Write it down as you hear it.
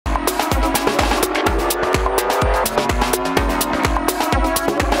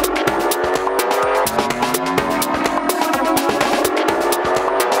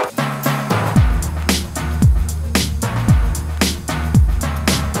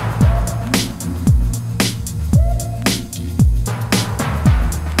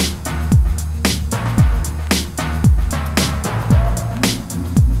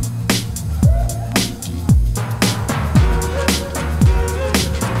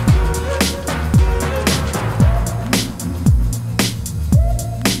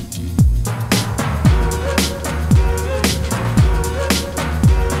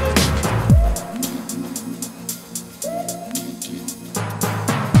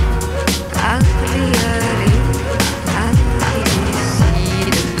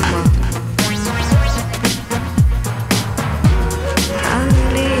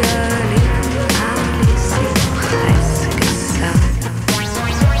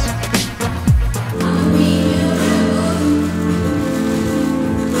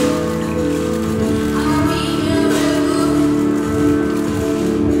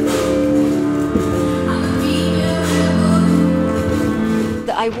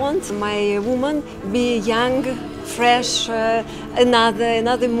I want my woman be young, fresh,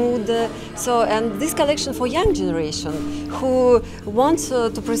 another mood. And this collection for young generation who wants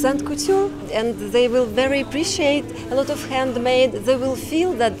to present couture, and they will very appreciate a lot of handmade. They will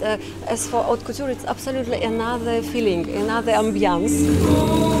feel that as for haute couture, it's absolutely another feeling, another ambiance.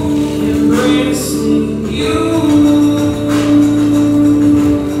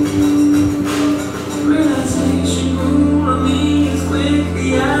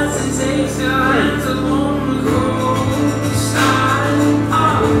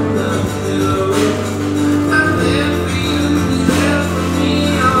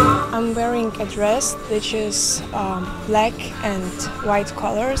 A dress which is black and white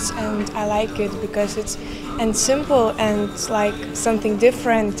colors, and I like it because it's simple and like something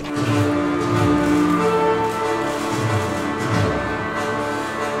different.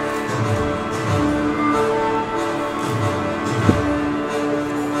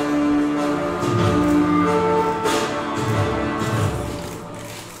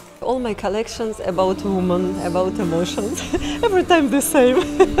 All my collections about women, about emotions, every time the same.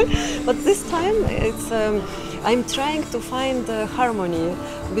 But this time I'm trying to find harmony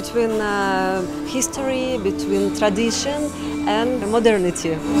between history, between tradition and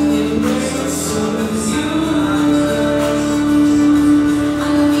modernity.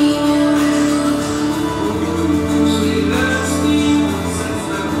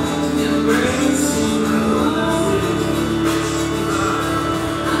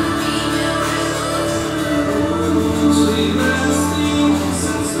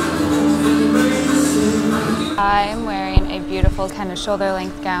 I'm wearing a beautiful kind of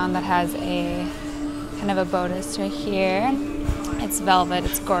shoulder-length gown that has a kind of a bodice right here. It's velvet,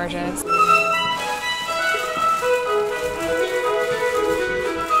 it's gorgeous.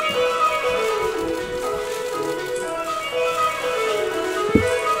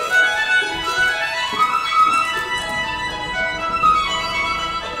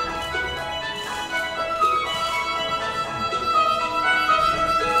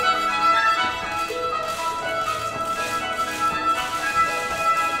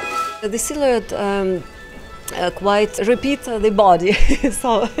 The silhouette quite repeat the body,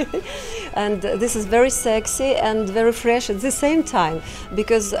 and this is very sexy and very fresh at the same time,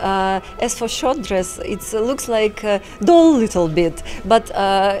 because as for short dress it looks like a doll little bit, but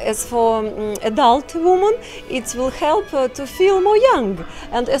as for adult woman it will help to feel more young,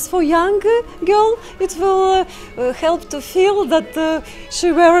 and as for young girl it will help to feel that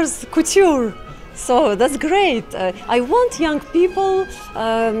she wears couture. So that's great. I want young people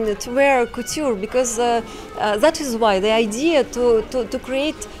to wear couture, because that is why the idea to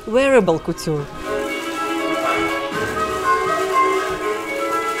create wearable couture.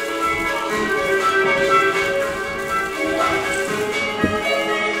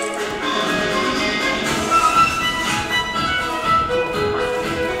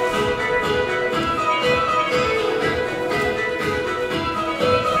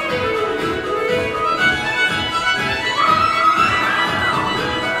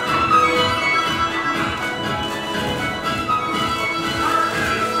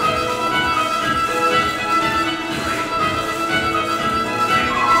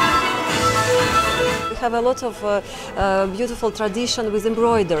 We have a lot of beautiful tradition with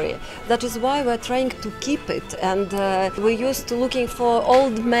embroidery. That is why we're trying to keep it, and we used to looking for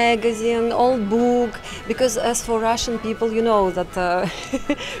old magazine, old book, because as for Russian people, you know that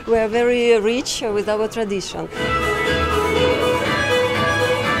we are very rich with our tradition.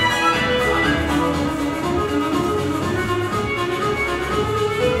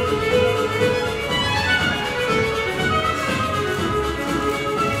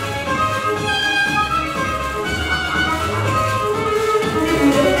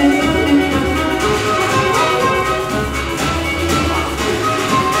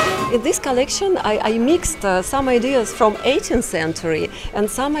 In this collection, I mixed some ideas from 18th century and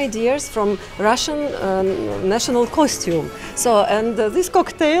some ideas from Russian national costume. And this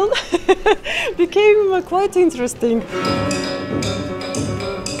cocktail became quite interesting.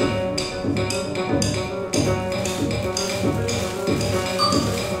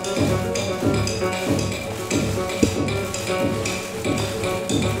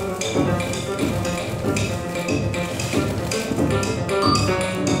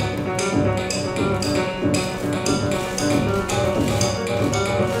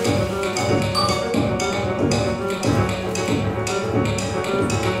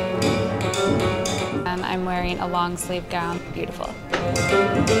 I'm wearing a long sleeve gown, beautiful.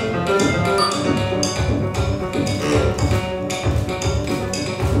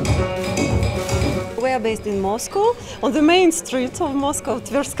 We we are based in Moscow, on the main street of Moscow,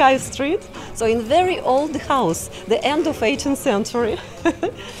 Tverskaya Street, so in very old house, the end of 18th century.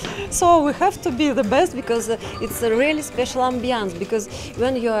 So we have to be the best because it's a really special ambiance, because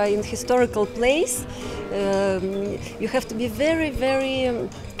when you are in historical place, you have to be very, very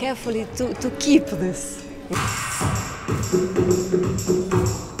carefully to keep this.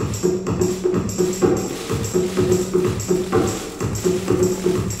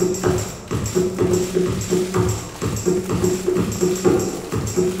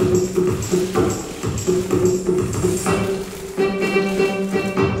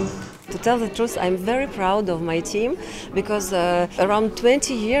 To tell the truth, I'm very proud of my team because around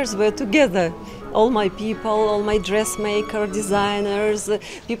 20 years we're together. All my people, all my dressmaker, designers,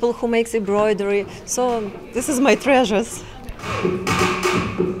 people who make embroidery. So this is my treasures.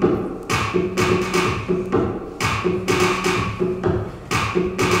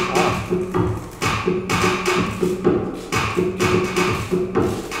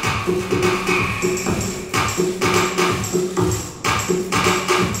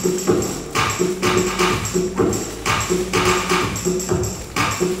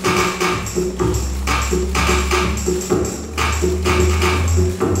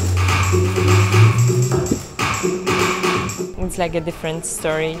 It's like a different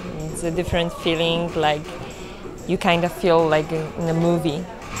story, it's a different feeling, like you kind of feel like in a movie.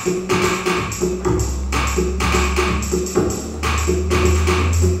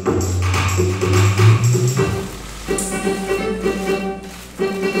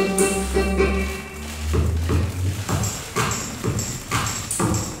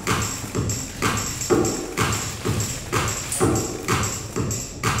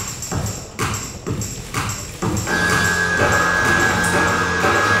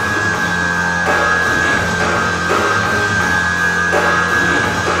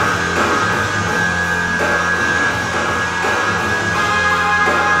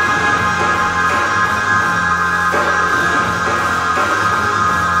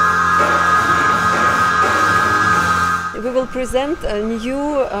 We will present a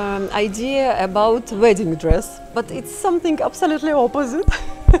new idea about wedding dress, but it's something absolutely opposite,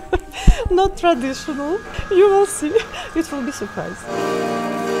 not traditional. You will see, it will be surprised.